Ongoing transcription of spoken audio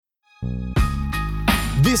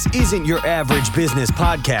This isn't your average business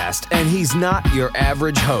podcast, and he's not your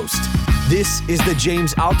average host. This is the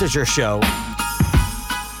James Altucher Show.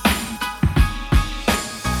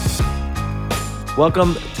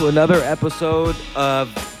 Welcome to another episode of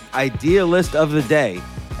Idea List of the Day.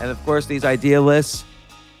 And of course, these idea lists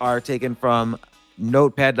are taken from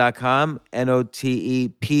notepad.com,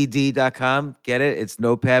 Notepd.com. Get it? It's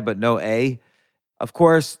notepad, but no A. Of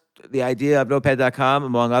course, the idea of notepad.com,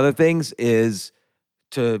 among other things, is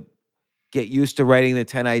to get used to writing the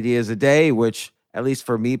 10 ideas a day, which, at least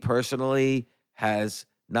for me personally, has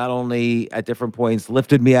not only at different points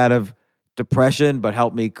lifted me out of depression, but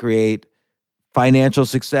helped me create financial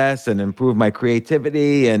success and improve my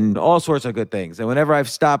creativity and all sorts of good things. And whenever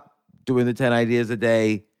I've stopped doing the 10 ideas a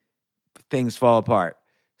day, things fall apart.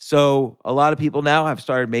 So a lot of people now have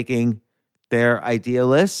started making their idea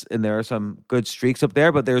lists, and there are some good streaks up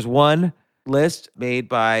there, but there's one list made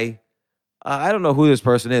by I don't know who this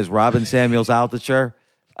person is, Robin Samuels Altucher.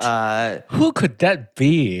 Who could that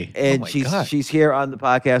be? And she's here on the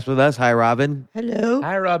podcast with us. Hi, Robin. Hello.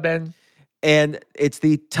 Hi, Robin. And it's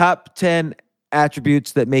the top 10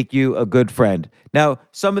 attributes that make you a good friend. Now,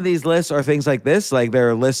 some of these lists are things like this, like there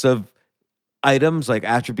are lists of items, like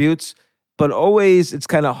attributes, but always it's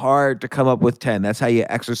kind of hard to come up with 10. That's how you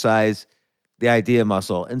exercise the idea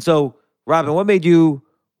muscle. And so, Robin, what made you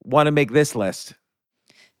want to make this list?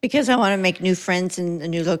 Because I want to make new friends in a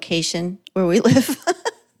new location where we live.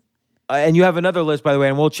 And you have another list, by the way,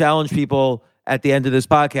 and we'll challenge people at the end of this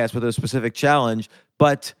podcast with a specific challenge.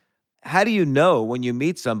 But how do you know when you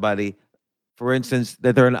meet somebody, for instance,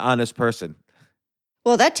 that they're an honest person?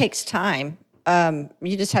 Well, that takes time.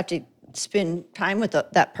 You just have to spend time with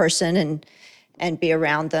that person and be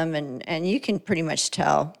around them. And you can pretty much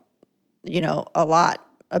tell, a lot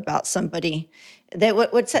about somebody.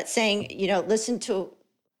 What's that saying? Listen to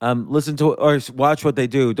or watch what they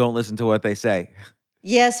do. Don't listen to what they say.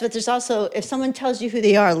 Yes, but there's also, if someone tells you who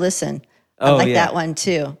they are, listen. I like that one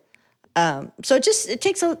too. So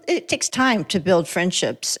it takes time to build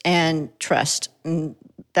friendships and trust. And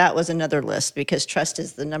that was another list because trust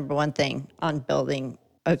is the number one thing on building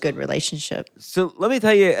a good relationship. So let me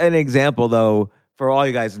tell you an example though, for all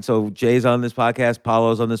you guys. And so Jay's on this podcast,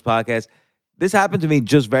 Paulo's on this podcast. This happened to me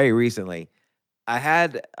just very recently. I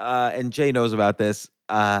had, and Jay knows about this,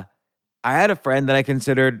 I had a friend that I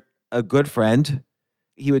considered a good friend.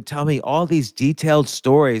 He would tell me all these detailed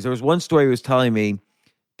stories. There was one story he was telling me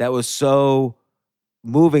that was so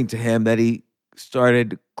moving to him that he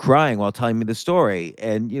started crying while telling me the story.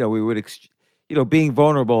 And, we would, being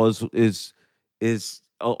vulnerable is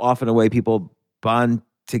often a way people bond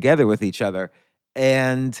together with each other.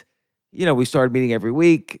 And, we started meeting every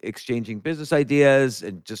week, exchanging business ideas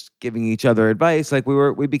and just giving each other advice. Like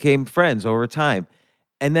we became friends over time.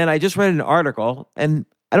 And then I just read an article, and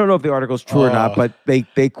I don't know if the article is true or not, but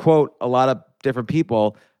they quote a lot of different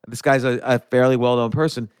people. This guy's a fairly well-known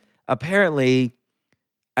person. Apparently,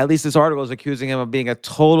 at least this article is accusing him of being a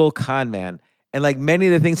total con man. And like many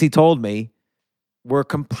of the things he told me were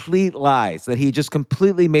complete lies that he just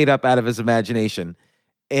completely made up out of his imagination.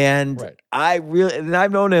 And right.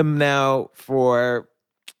 I've known him now for,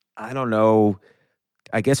 I don't know,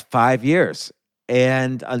 I guess 5 years.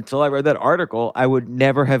 And until I read that article, I would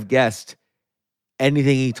never have guessed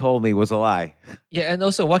anything he told me was a lie. Yeah, and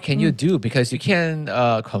also what can you do? Because you can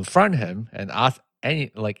confront him and ask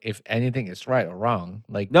if anything is right or wrong.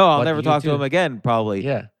 No, I'll never talk to him again, probably.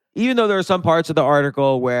 Yeah. Even though there are some parts of the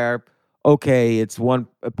article where, okay, it's one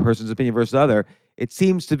person's opinion versus the other, it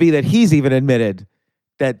seems to be that he's even admitted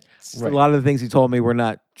that a lot of the things he told me were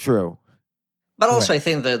not true. But also, I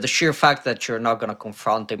think the sheer fact that you're not going to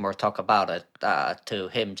confront him or talk about it to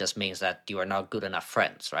him just means that you are not good enough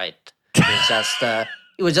friends, right?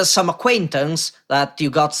 It was just some acquaintance that you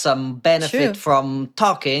got some benefit from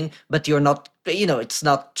talking, but you're not, it's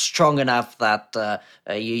not strong enough that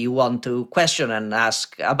you want to question and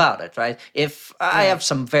ask about it, right? If I have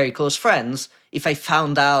some very close friends, if I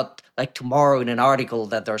found out like tomorrow in an article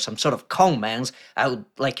that there's some sort of comments, I would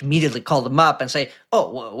like immediately call them up and say,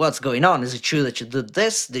 oh, what's going on? Is it true that you did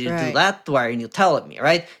this? Did you do that? Why aren't you telling me,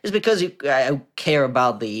 right? It's because I care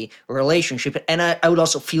about the relationship, and I would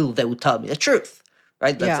also feel they would tell me the truth,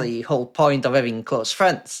 right? That's the whole point of having close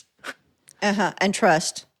friends. And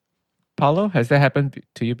trust. Paulo, has that happened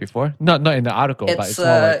to you before? Not in the article, but it's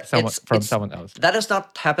more like someone else. That has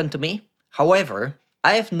not happened to me. However,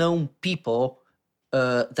 I have known people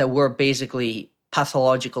that were basically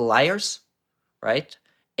pathological liars, right?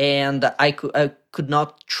 And I could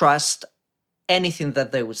not trust anything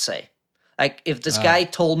that they would say. Like if this guy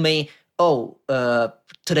told me, oh,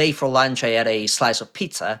 today for lunch I had a slice of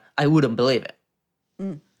pizza, I wouldn't believe it.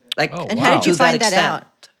 Like, Oh, And how did you to that find that out?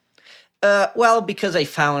 extent. Well, because I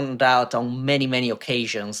found out on many, many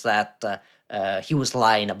occasions that he was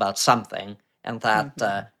lying about something, and that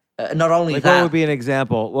not only Like, that. what would be an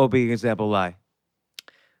example? What would be an example lie?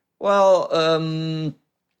 Well,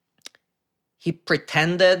 he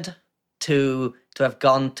pretended to have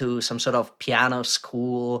gone to some sort of piano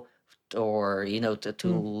school, or to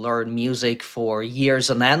learn music for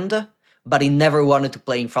years on end, but he never wanted to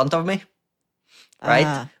play in front of me, right?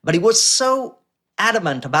 Ah. But he was so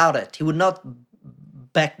adamant about it. He would not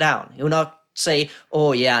back down. He would not say,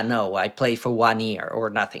 oh yeah, no, I played for 1 year or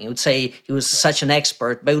nothing. He would say he was such an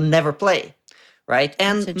expert, but he would never play, right?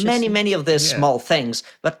 And many, interesting. many of these Yeah. small things.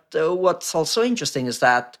 But what's also interesting is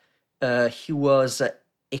that he was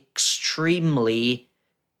extremely,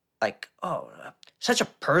 like, such a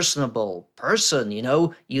personable person,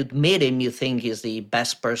 you'd meet him, you think he's the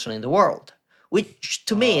best person in the world, which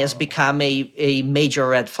to me has become a major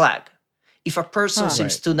red flag. If a person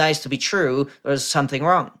seems Right. too nice to be true, there's something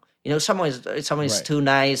wrong. Someone is Right. too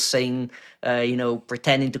nice, saying,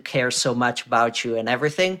 pretending to care so much about you and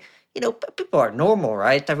everything. People are normal,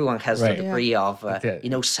 right? Everyone has Right. a degree of, Like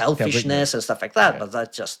that. selfishness and stuff like that, but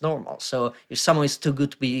that's just normal. So if someone is too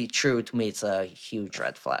good to be true, to me, it's a huge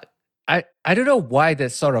red flag. I don't know why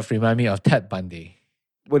that sort of remind me of Ted Bundy.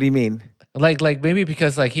 What do you mean? Like maybe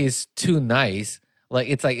because like he's too nice. Like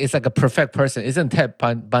it's like a perfect person. Isn't Ted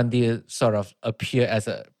Bundy sort of appear as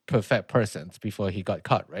a perfect person before he got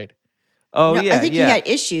caught, right? Oh No, yeah, I think yeah. he had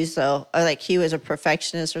issues though, or like he was a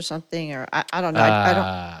perfectionist or something, or I don't know. I don't.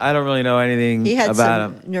 I don't really know anything He had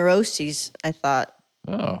about some him. neuroses, I thought,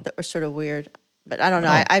 Oh. that were sort of weird, but I don't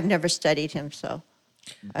know. I've never studied him, so.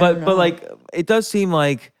 I don't But know. like, it does seem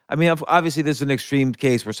like, I mean, obviously this is an extreme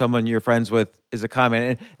case where someone you're friends with is a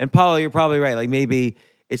comment. And Paulo, you're probably right. Like maybe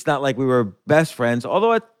it's not like we were best friends,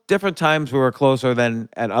 although at different times we were closer than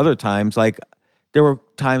at other times. Like there were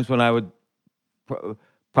times when I would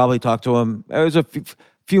probably talk to him. There was a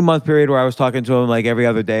few month period where I was talking to him like every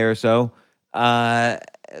other day or so.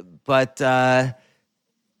 But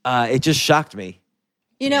it just shocked me.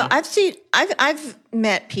 I've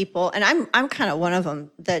met people, and I'm kind of one of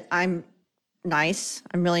them, that I'm nice.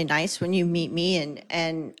 I'm really nice when you meet me,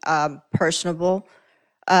 and personable.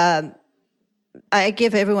 I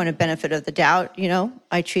give everyone a benefit of the doubt.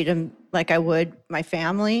 I treat them like I would my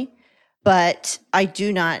family, but I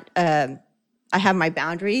do not. I have my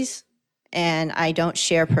boundaries, and I don't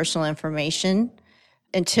share personal information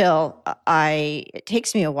until it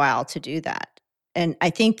takes me a while to do that. And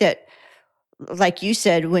I think that, like you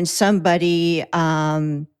said, when somebody,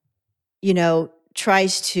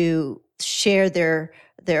 tries to share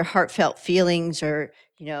their heartfelt feelings, or,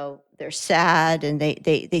 they're sad and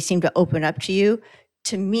they seem to open up to you,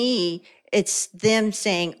 to me, it's them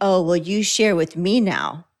saying, oh, well, you share with me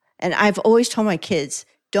now. And I've always told my kids,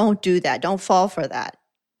 don't do that. Don't fall for that.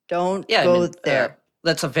 Don't go there.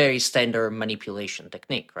 That's a very standard manipulation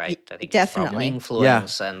technique, right? I think definitely. From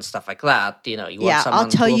influence and stuff like that. You want someone I'll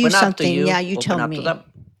tell to you open up to something. you, Yeah, you open tell up me. to them.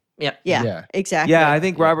 Yeah. Yeah, exactly. Yeah, I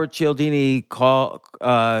think Robert Cialdini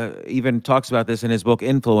even talks about this in his book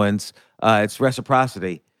Influence. It's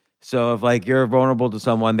reciprocity. So if like you're vulnerable to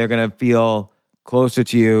someone, they're gonna feel closer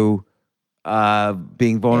to you,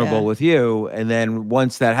 being vulnerable with you, and then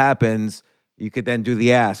once that happens, you could then do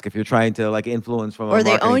the ask if you're trying to like influence from a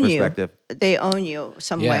they marketing own perspective. They own you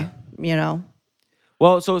some way.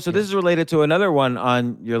 Well, so this is related to another one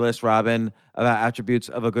on your list, Robin, about attributes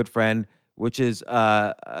of a good friend, which is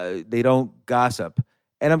they don't gossip.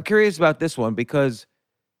 And I'm curious about this one because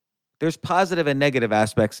there's positive and negative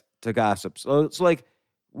aspects to gossip. So like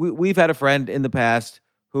we've had a friend in the past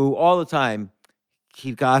who all the time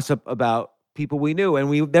he'd gossip about people we knew, and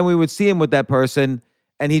we would see him with that person,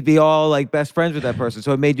 and he'd be all like best friends with that person.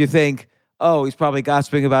 So it made you think, oh, he's probably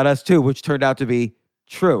gossiping about us too, which turned out to be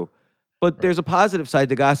true. But there's a positive side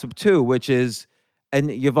to gossip too, which is, and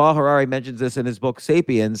Yuval Harari mentions this in his book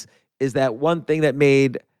Sapiens, is that one thing that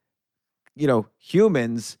made,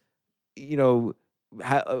 humans,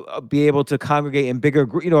 be able to congregate in bigger,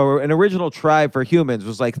 an original tribe for humans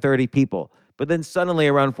was like 30 people. But then suddenly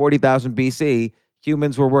around 40,000 BC,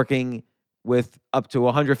 humans were working with up to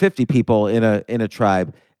 150 people in a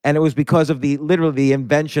tribe. And it was because of literally the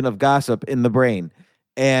invention of gossip in the brain.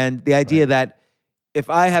 And the idea that if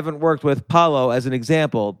I haven't worked with Paulo as an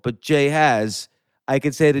example, but Jay has, I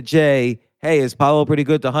could say to Jay, hey, is Paulo pretty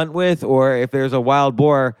good to hunt with? Or if there's a wild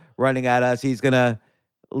boar running at us, he's going to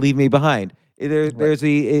leave me behind. There's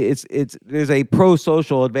a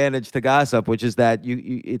pro-social advantage to gossip, which is that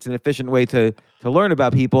it's an efficient way to learn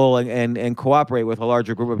about people and cooperate with a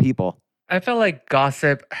larger group of people. I feel like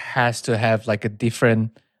gossip has to have like a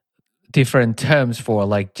different terms for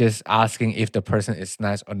like just asking if the person is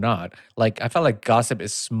nice or not. Like I felt like gossip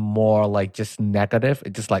is more like just negative.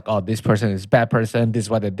 It's just like, oh, this person is a bad person, this is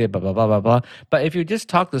what they did, blah blah blah blah blah. But if you just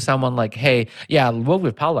talk to someone like, hey, yeah, I work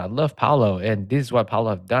with Paulo, I love Paulo, and this is what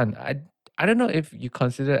Paulo have done, I don't know if you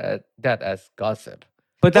consider that as gossip.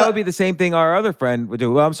 But that would be the same thing our other friend would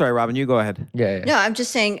do. Well, I'm sorry, Robin, you go ahead. Yeah. No, I'm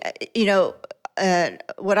just saying,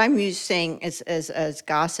 what I'm saying as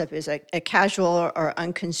gossip is a casual or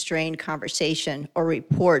unconstrained conversation or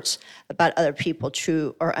reports about other people,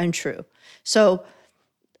 true or untrue. So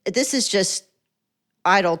this is just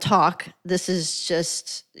idle talk. This is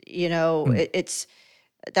just, it's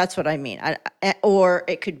that's what I mean. Or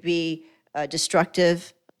it could be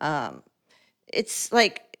destructive. It's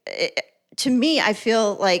like, to me, I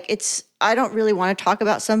feel like I don't really want to talk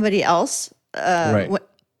about somebody else. Right.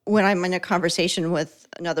 When I'm in a conversation with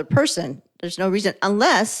another person, there's no reason,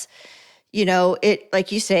 unless, it,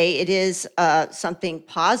 like you say, it is something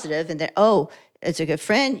positive and that, oh, it's a good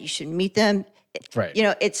friend, you should meet them. Right.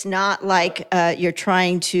 It's not like you're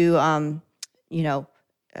trying to,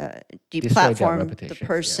 deplatform the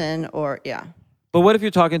person But what if you're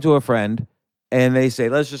talking to a friend and they say,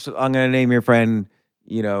 I'm going to name your friend,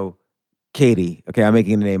 Katie. Okay, I'm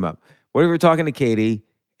making the name up. What if you're talking to Katie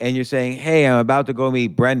and you're saying, hey, I'm about to go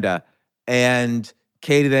meet Brenda. And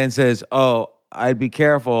Katie then says, oh, I'd be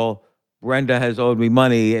careful. Brenda has owed me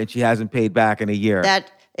money and she hasn't paid back in a year. That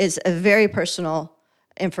is a very personal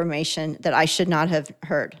information that I should not have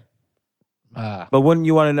heard. But wouldn't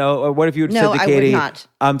you want to know, or what if you said to Katie, I would not.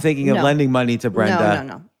 I'm thinking of lending money to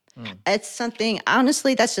Brenda? No. It's something,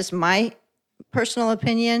 honestly, that's just my personal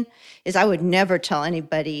opinion, is I would never tell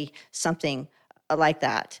anybody something like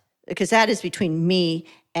that, because that is between me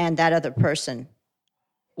and that other person.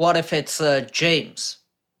 What if it's James?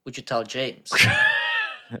 Would you tell James?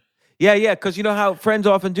 Yeah, because you know how friends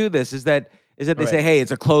often do this, is that they say, hey,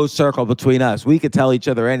 it's a closed circle between us. We could tell each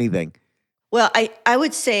other anything. Well, I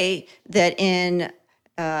would say that in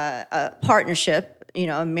a partnership,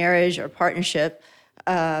 a marriage or partnership,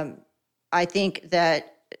 I think that,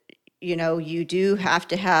 you do have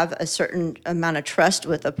to have a certain amount of trust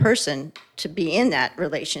with a person to be in that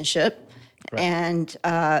relationship. Right. And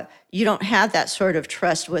you don't have that sort of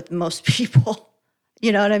trust with most people.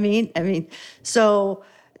 You know what I mean? So,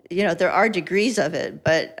 there are degrees of it,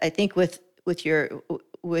 but I think with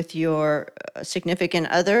your significant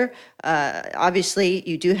other, obviously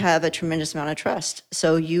you do have a tremendous amount of trust.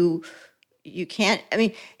 So you can't,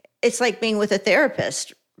 it's like being with a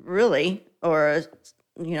therapist, really, or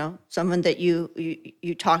someone that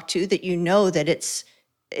you talk to, that that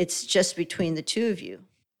it's just between the two of you.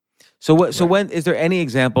 So when is there any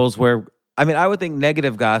examples where, I would think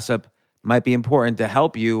negative gossip might be important to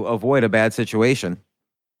help you avoid a bad situation.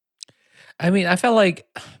 I felt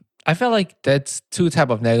like that's two type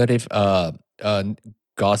of negative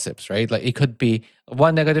gossips, right? Like it could be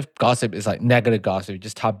one negative gossip is like negative gossip, you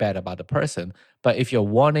just talk bad about the person. But if you're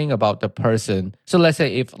warning about the person, so let's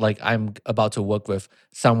say if like I'm about to work with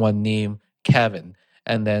someone named Kevin,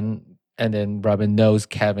 and then Robin knows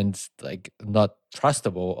Kevin's like not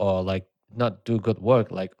trustable or like not do good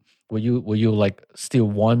work, like will you like still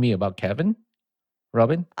warn me about Kevin?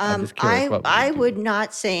 Robin? I would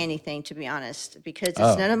not say anything, to be honest, because it's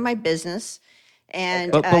none of my business.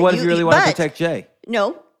 And but what if you really want to protect Jay?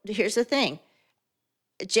 No, here's the thing.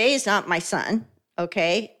 Jay is not my son,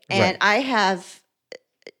 okay? And I have,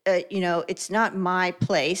 it's not my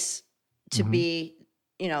place to be,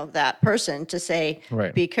 that person to say,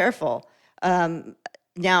 be careful.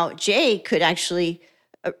 Now, Jay could actually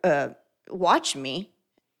watch me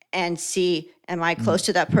and see, am I close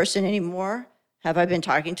to that person anymore? Have I been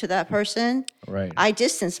talking to that person? Right. I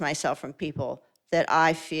distance myself from people that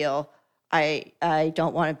I feel I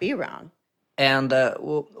don't want to be around. And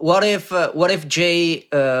what if Jay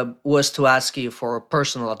was to ask you for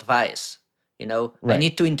personal advice? I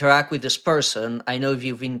need to interact with this person. I know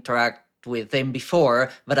you've interacted with them before,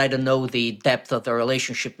 but I don't know the depth of the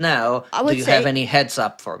relationship now. Do you have any heads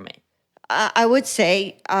up for me? I would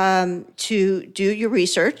say to do your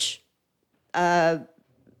research.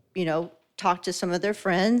 Talk to some of their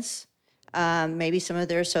friends, maybe some of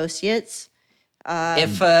their associates.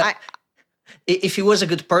 If he was a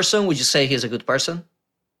good person, would you say he's a good person?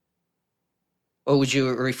 Or would you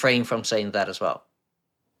refrain from saying that as well?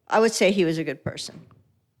 I would say he was a good person.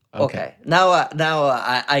 Okay. Now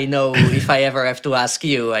I know if I ever have to ask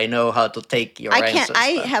you, I know how to take your answers.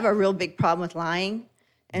 I have a real big problem with lying.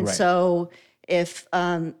 And Right. so if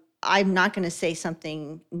I'm not going to say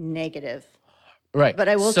something negative, Right. but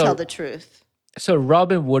I will tell the truth. So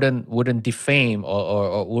Robin wouldn't defame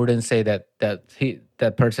or wouldn't say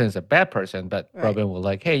that person is a bad person, but Right. Robin will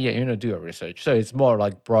like, hey, yeah, do your research. So it's more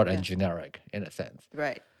like broad and generic in a sense.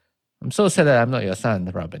 Right. I'm so sad that I'm not your son,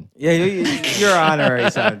 Robin. Yeah, you're honorary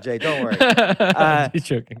son, Jay. Don't worry. I'm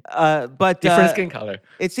joking. But Different skin color.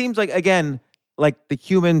 it seems like, again, like the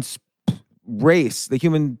human race, the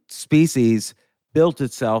human species built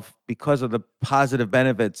itself because of the positive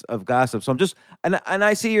benefits of gossip. So I'm just, and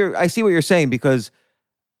I see what you're saying, because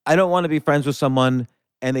I don't want to be friends with someone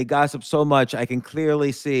and they gossip so much. I can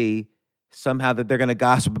clearly see somehow that they're going to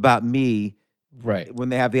gossip about me Right. when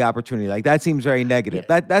they have the opportunity. Like that seems very negative.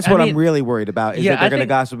 Yeah. That's I what mean, I'm really worried about, is that they're going to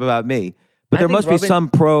gossip about me. But there think must be Robin- some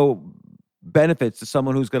pro benefits to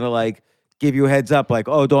someone who's going to like give you a heads up, like,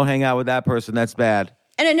 oh, don't hang out with that person. That's bad.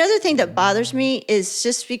 And another thing that bothers me is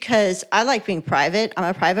just because I like being private. I'm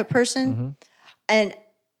a private person. Mm-hmm. And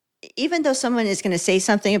even though someone is going to say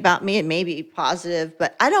something about me, it may be positive,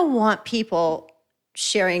 but I don't want people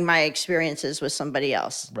sharing my experiences with somebody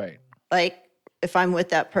else. Right. Like if I'm with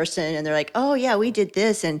that person and they're like, oh yeah, we did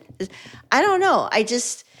this. And this. I don't know. I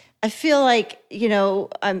feel like,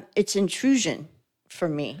 it's intrusion for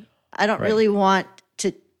me. I don't really want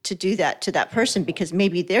to do that to that person, because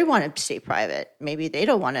maybe they want to stay private. Maybe they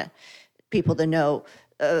don't want people to know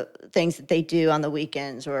things that they do on the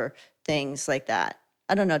weekends or things like that.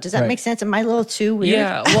 I don't know. Does that Right. make sense? Am I a little too weird?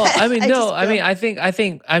 Yeah, well, I mean, no, just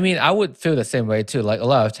feel- I mean, I would feel the same way too. Like a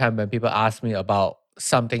lot of time when people ask me about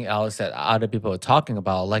something else that other people are talking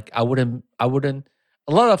about, like I wouldn't.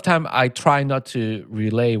 A lot of time I try not to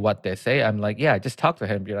relay what they say. I'm like, yeah, just talk to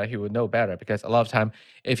him. He would know better, because a lot of time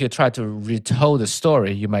if you try to retell the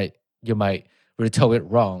story, you might retell it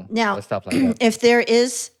wrong. Now, or stuff like that. if there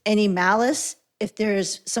is any malice, if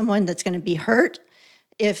there's someone that's going to be hurt,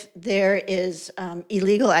 if there is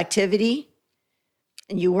illegal activity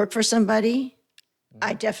and you work for somebody,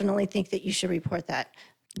 I definitely think that you should report that.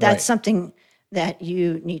 That's Right. something that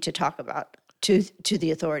you need to talk about to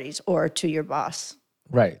the authorities or to your boss.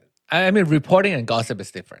 Right. I mean, reporting and gossip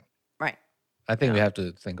is different. Right. I think we have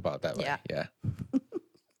to think about that way. Yeah. Yeah.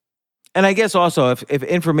 And I guess also if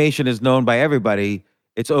information is known by everybody,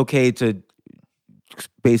 it's okay to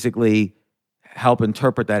basically help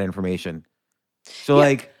interpret that information. So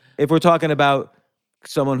like if we're talking about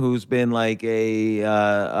someone who's been like a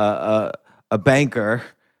banker,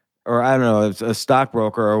 or I don't know, a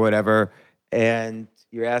stockbroker or whatever, and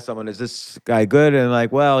you ask someone, is this guy good? And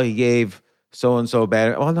like, well, he gave so-and-so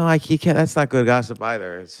bad. Oh no, he can't. That's not good gossip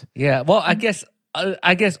either. Yeah. Well, I guess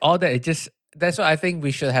all that, it just, that's why I think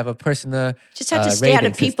we should have a personal Just have to stay out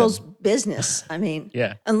rating of people's system. business. I mean,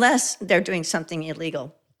 Yeah. unless they're doing something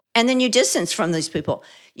illegal. And then you distance from these people.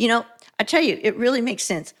 I tell you, it really makes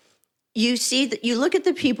sense. You see that you look at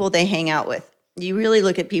the people they hang out with. You really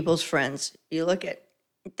look at people's friends.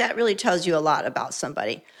 That really tells you a lot about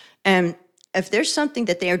somebody. And if there's something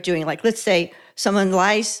that they're doing, like let's say someone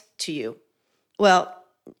lies to you. Well,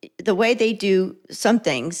 the way they do some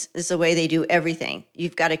things is the way they do everything.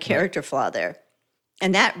 You've got a character flaw there.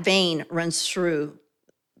 And that vein runs through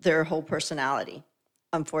their whole personality.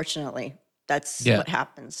 Unfortunately, that's what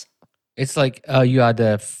happens. It's like you are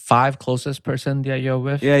the 5 closest person that you're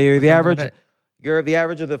with. Yeah, you're the Something average. like that. You're the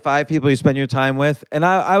average of the 5 people you spend your time with, and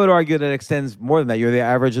I would argue that it extends more than that. You're the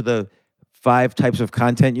average of the 5 types of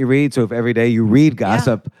content you read. So if every day you read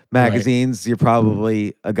gossip magazines, you're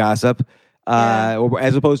probably a gossip. Or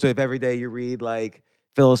as opposed to if every day you read like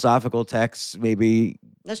philosophical texts, maybe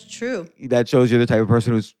That's true. that shows you're the type of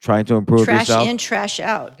person who's trying to improve Trash yourself. in, trash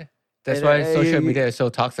out. That's And, why uh, social you- media is so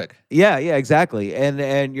toxic. Yeah, exactly.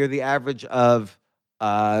 And you're the average of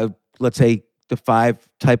let's say the 5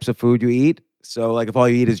 types of food you eat. So like if all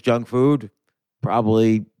you eat is junk food,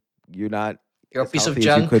 probably you're not You're a as piece of healthy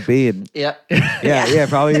as you junk. could be. And Yeah. yeah,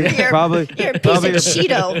 probably probably You're a piece probably of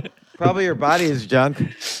Cheeto. probably your body is junk. And,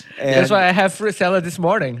 That's why I have fruit salad this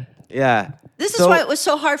morning. yeah. This is So- why it was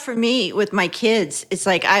so hard for me with my kids. It's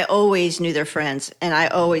like I always knew their friends, and I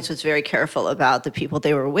always was very careful about the people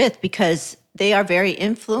they were with, because they are very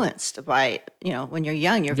influenced by, when you're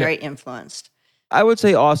young, you're very influenced. I would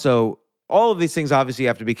say also all of these things obviously you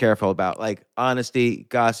have to be careful about, like honesty,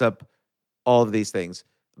 gossip, all of these things.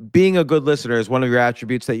 Being a good listener is one of your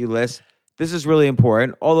attributes that you list. This is really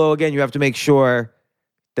important. Although again, you have to make sure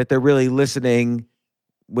that they're really listening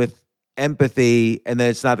with empathy, and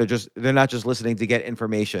that they're not just listening to get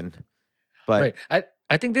information. But Right.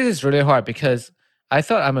 I think this is really hard because I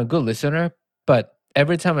thought I'm a good listener, but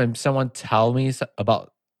every time when someone tell me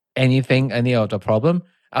about anything, any of the problem,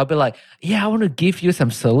 I'll be like, yeah, I want to give you some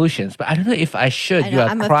solutions, but I don't know if I should. I You know, are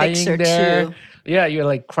I'm a crying fixer there. too. Yeah, you're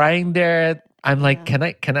like crying there. I'm like,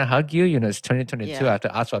 Yeah. can I hug you? It's 2022. I Yeah. have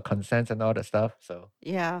to ask for consent and all that stuff. So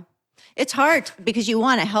Yeah. It's hard because you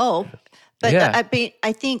want to help, but yeah.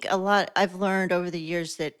 I think a lot I've learned over the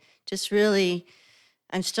years that just really,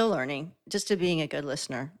 I'm still learning just to being a good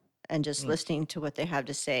listener and just listening to what they have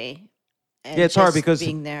to say and Yeah, it's hard just because,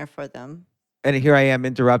 being there for them. and here I am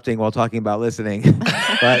interrupting while talking about listening,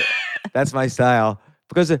 but that's my style.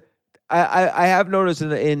 Because I have noticed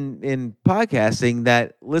in podcasting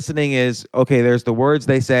that listening is okay. There's the words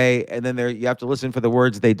they say, and then you have to listen for the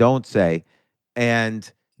words they don't say,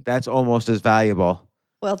 and that's almost as valuable.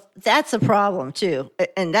 Well, that's a problem too.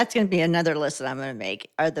 And that's going to be another list that I'm going to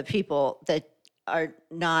make are the people that are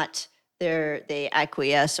not there, they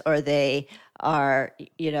acquiesce or they are,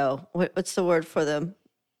 what's the word for them?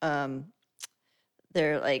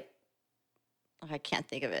 They're like, I can't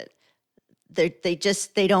think of it.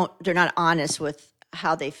 They're not honest with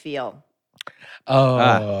how they feel.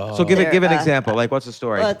 So give an example. Like, what's the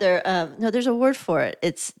story? But no, there's a word for it.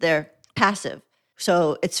 They're passive.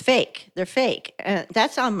 So it's fake. They're fake.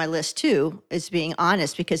 That's on my list too, is being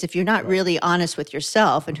honest. Because if you're not really honest with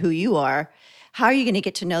yourself and who you are, how are you going to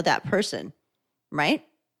get to know that person, right?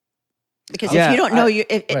 Because if you don't know you,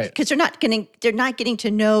 because they're not getting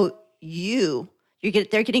to know you.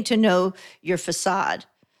 They're getting to know your facade.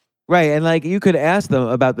 Right, and like you could ask them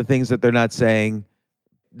about the things that they're not saying.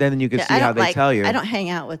 Then you can see how they tell you. I don't hang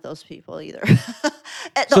out with those people either.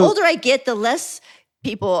 The older I get, the less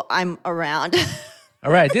people I'm around.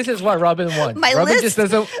 All right, this is what Robin wants. My Robin list, just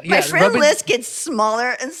doesn't. Yeah, my friend list gets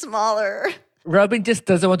smaller and smaller. Robin just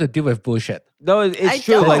doesn't want to deal with bullshit. No, it's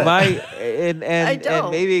true. Don't. Like and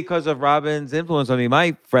maybe because of Robin's influence on me,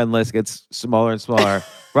 my friend list gets smaller and smaller.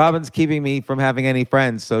 Robin's keeping me from having any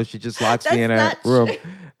friends, so she just locks me in a room. True.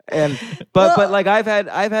 And but like I've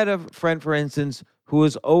had a friend, for instance, who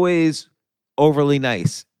was always overly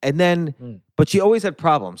nice, and then but she always had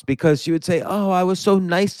problems because she would say, "Oh, I was so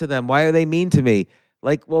nice to them. Why are they mean to me?"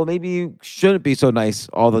 Like, well, maybe you shouldn't be so nice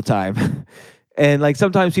all the time. And like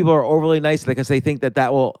sometimes people are overly nice because they think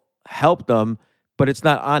that will help them, but it's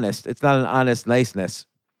not honest. It's not an honest niceness.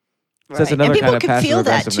 So that's another and people kind of can feel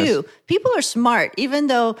that passive-aggressiveness. too. People are smart, even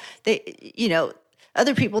though they,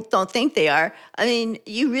 other people don't think they are. I mean,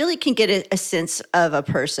 you really can get a sense of a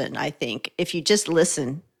person, I think, if you just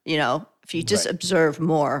listen, if you just observe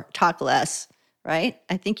more, talk less, right?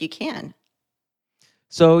 I think you can.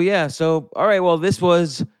 So, all right. Well, this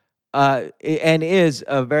was and is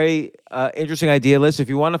a very interesting idea list. If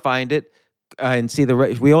you want to find it and see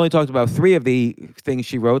we only talked about 3 of the things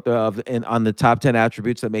she wrote on the top 10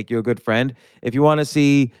 attributes that make you a good friend. If you want to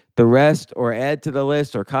see the rest or add to the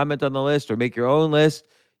list or comment on the list or make your own list,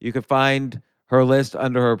 you can find her list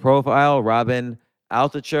under her profile, Robin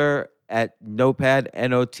Altucher, at Notepad,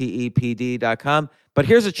 NOTEPD.com. But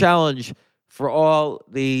here's a challenge for all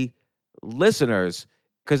the listeners,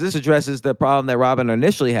 because this addresses the problem that Robin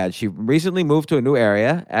initially had. She recently moved to a new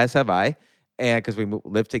area, as have I, and because we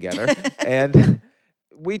live together. And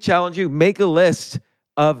we challenge you, make a list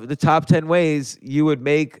of the top 10 ways you would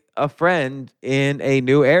make a friend in a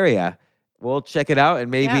new area. We'll check it out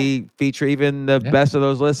and maybe feature even the best of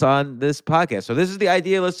those lists on this podcast. So this is the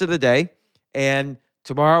idea list of the day. And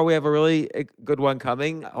tomorrow we have a really good one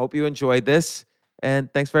coming. I hope you enjoyed this.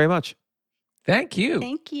 And thanks very much. Thank you.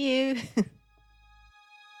 Thank you.